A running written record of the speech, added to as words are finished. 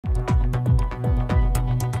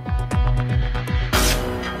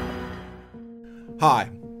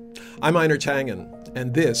Hi, I'm Einar Tangen,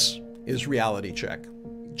 and this is Reality Check.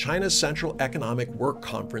 China's Central Economic Work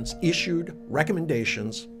Conference issued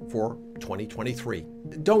recommendations for 2023.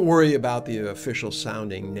 Don't worry about the official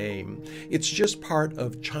sounding name. It's just part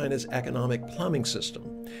of China's economic plumbing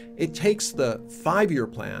system. It takes the 5-year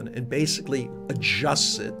plan and basically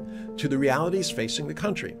adjusts it to the realities facing the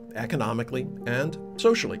country, economically and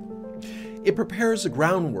socially. It prepares the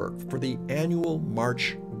groundwork for the annual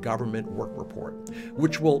March government work report,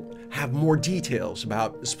 which will have more details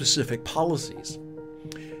about specific policies.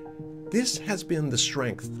 This has been the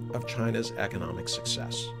strength of China's economic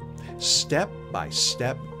success.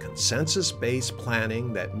 Step-by-step, consensus-based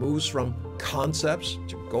planning that moves from concepts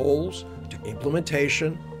to goals to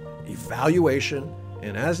implementation, evaluation,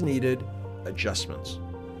 and as needed, adjustments.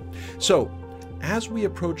 So, as we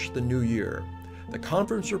approach the new year, the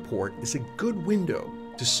conference report is a good window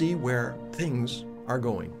to see where things are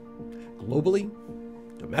going, globally,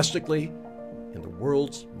 domestically, in the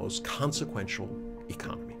world's most consequential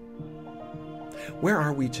economy. Where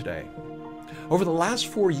are we today? Over the last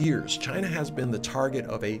 4 years, China has been the target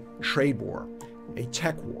of a trade war, a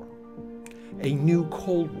tech war, a new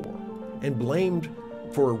Cold War, and blamed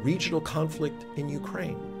for a regional conflict in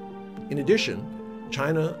Ukraine. In addition,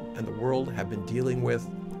 China and the world have been dealing with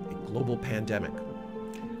a global pandemic,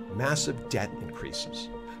 massive debt increases,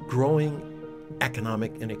 growing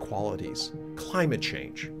economic inequalities, climate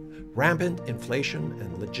change, rampant inflation,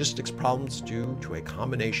 and logistics problems due to a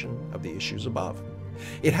combination of the issues above.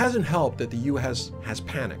 It hasn't helped that the U.S. has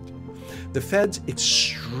panicked. The Fed's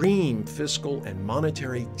extreme fiscal and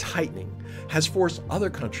monetary tightening has forced other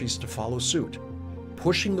countries to follow suit,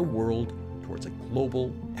 pushing the world towards a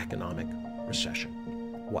global economic recession.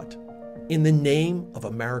 What? In the name of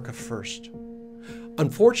America first.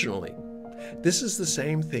 Unfortunately, this is the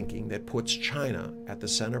same thinking that puts China at the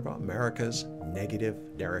center of America's negative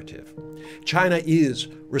narrative. China is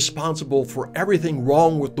responsible for everything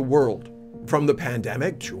wrong with the world, from the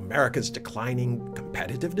pandemic to America's declining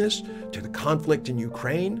competitiveness to the conflict in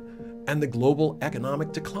Ukraine and the global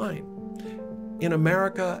economic decline. In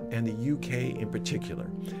America and the UK in particular,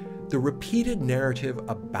 the repeated narrative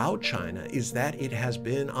about China is that it has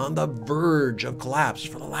been on the verge of collapse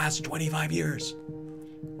for the last 25 years.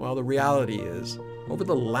 Well, the reality is, over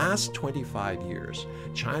the last 25 years,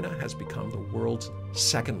 China has become the world's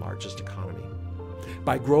second largest economy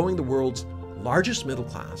by growing the world's largest middle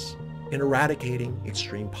class and eradicating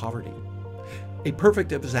extreme poverty. A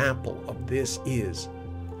perfect example of this is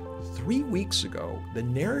 3 weeks ago, the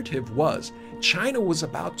narrative was China was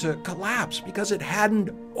about to collapse because it hadn't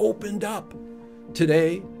opened up.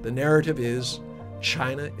 Today, the narrative is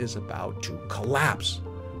China is about to collapse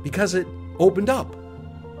because it opened up.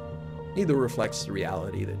 Neither reflects the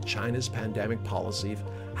reality that China's pandemic policies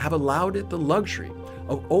have allowed it the luxury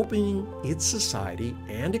of opening its society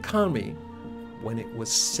and economy when it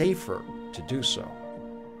was safer to do so.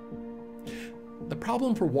 The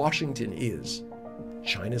problem for Washington is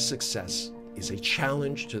China's success is a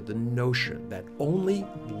challenge to the notion that only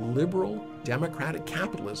liberal democratic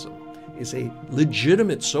capitalism is a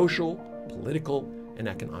legitimate social, political, and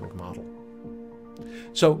economic model.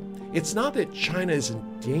 So it's not that China is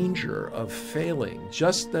in danger of failing,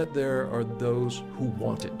 just that there are those who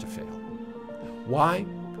want it to fail. Why?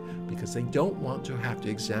 Because they don't want to have to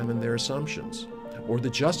examine their assumptions or the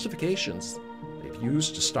justifications they've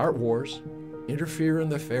used to start wars, interfere in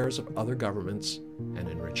the affairs of other governments, and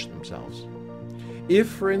enrich themselves. If,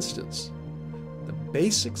 for instance, the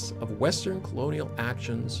basics of Western colonial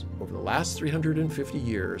actions over the last 350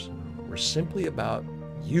 years were simply about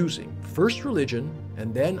using first religion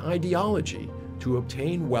and then ideology to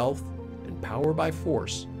obtain wealth and power by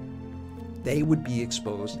force, they would be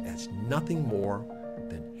exposed as nothing more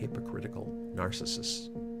than hypocritical narcissists.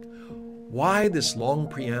 Why this long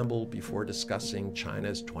preamble before discussing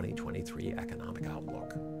China's 2023 economic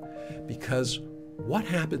outlook? Because what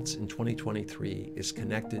happens in 2023 is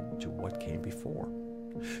connected to what came before.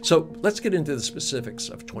 So let's get into the specifics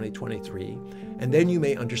of 2023, and then you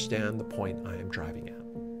may understand the point I am driving at.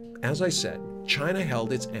 As I said, China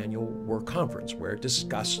held its annual work conference where it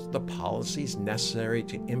discussed the policies necessary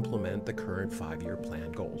to implement the current 5-year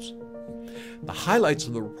plan goals. The highlights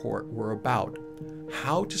of the report were about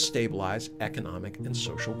how to stabilize economic and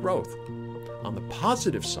social growth. On the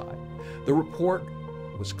positive side, the report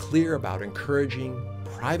was clear about encouraging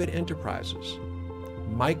private enterprises,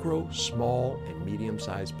 micro, small, and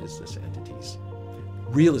medium-sized business entities,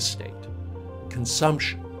 real estate,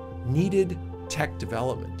 consumption, needed tech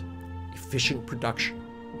development, efficient production,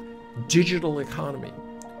 digital economy,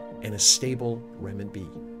 and a stable renminbi.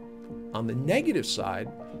 On the negative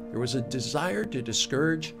side, there was a desire to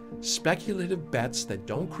discourage speculative bets that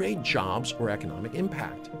don't create jobs or economic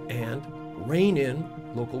impact and rein in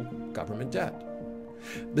local government debt.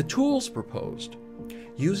 The tools proposed,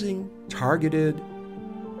 using targeted,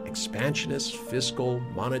 expansionist fiscal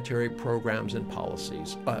monetary programs and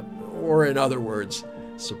policies, or in other words,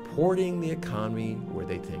 supporting the economy where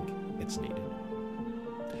they think it's needed.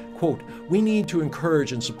 Quote, we need to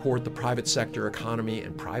encourage and support the private sector economy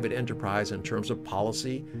and private enterprise in terms of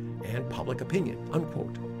policy and public opinion,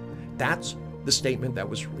 unquote. That's the statement that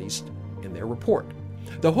was released in their report.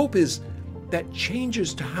 The hope is that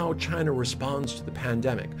changes to how China responds to the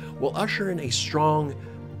pandemic will usher in a strong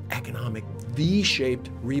economic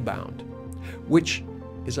V-shaped rebound, which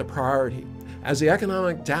is a priority, as the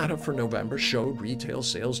economic data for November showed retail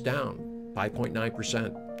sales down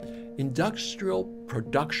 5.9%. Industrial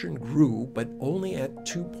production grew, but only at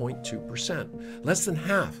 2.2%, less than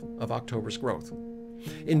half of October's growth.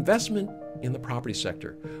 Investment in the property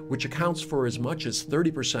sector, which accounts for as much as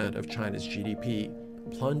 30% of China's GDP,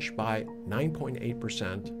 plunged by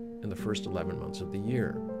 9.8% in the first 11 months of the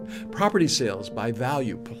year. Property sales by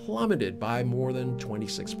value plummeted by more than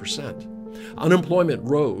 26%. Unemployment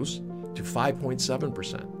rose to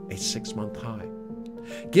 5.7%, a 6-month high.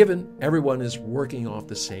 Given everyone is working off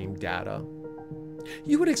the same data,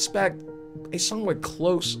 you would expect a somewhat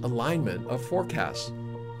close alignment of forecasts,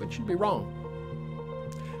 but you'd be wrong.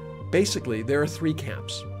 Basically, there are 3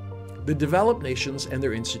 camps. The developed nations and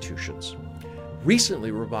their institutions recently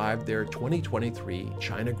revived their 2023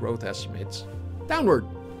 China growth estimates downward.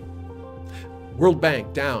 World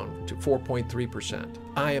Bank down to 4.3%,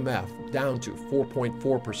 IMF down to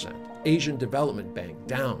 4.4%, Asian Development Bank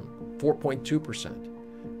down 4.2%.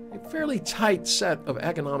 A fairly tight set of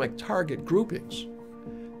economic target groupings.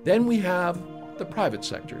 Then we have the private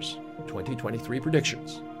sector's 2023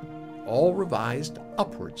 predictions, all revised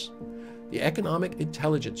upwards. The Economic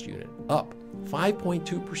Intelligence Unit up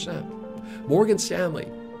 5.2%, Morgan Stanley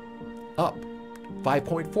up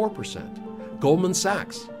 5.4%, Goldman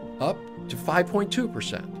Sachs up to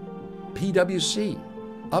 5.2%, PwC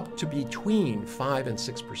up to between 5 and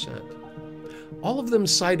 6%. All of them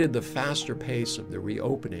cited the faster pace of the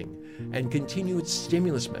reopening and continued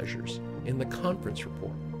stimulus measures in the conference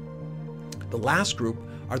report. The last group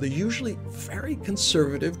are the usually very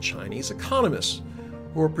conservative Chinese economists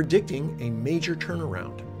who are predicting a major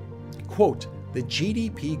turnaround. Quote, the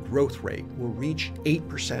GDP growth rate will reach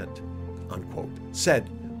 8%, unquote, said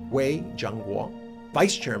Wei Jianguo,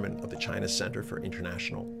 vice chairman of the China Center for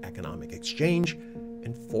International Economic Exchange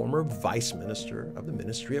and former vice minister of the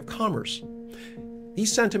Ministry of Commerce.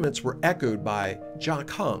 These sentiments were echoed by Jia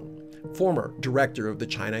Kang, former director of the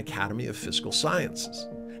China Academy of Fiscal Sciences,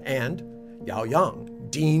 and Yao Yang,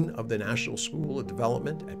 dean of the National School of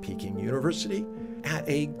Development at Peking University, at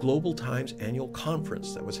a Global Times annual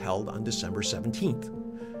conference that was held on December 17th.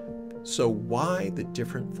 So why the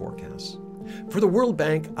different forecasts? For the World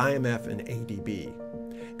Bank, IMF, and ADB,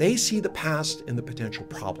 they see the past and the potential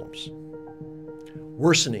problems.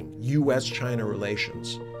 Worsening U.S.-China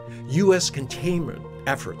relations, U.S. containment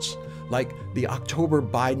efforts like the October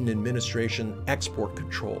Biden administration export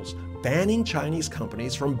controls, banning Chinese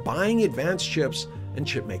companies from buying advanced chips and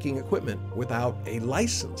chip-making equipment without a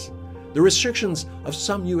license, the restrictions of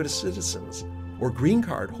some U.S. citizens or green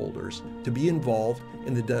card holders to be involved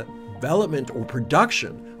in the development or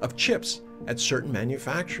production of chips at certain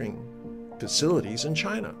manufacturing facilities in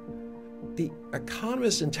China. The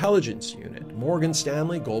Economist Intelligence Unit, Morgan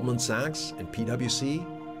Stanley, Goldman Sachs, and PwC,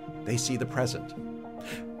 they see the present.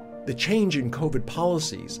 The change in COVID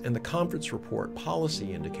policies and the conference report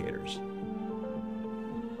policy indicators.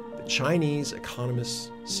 The Chinese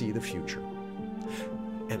economists see the future.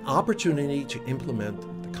 An opportunity to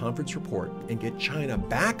implement the conference report and get China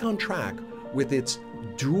back on track with its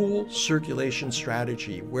dual circulation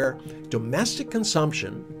strategy, where domestic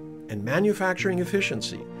consumption and manufacturing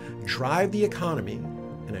efficiency drive the economy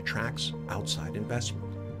and attracts outside investment.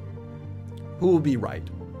 Who will be right?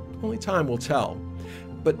 Only time will tell.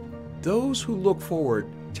 But those who look forward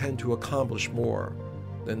tend to accomplish more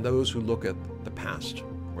than those who look at the past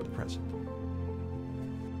or the present.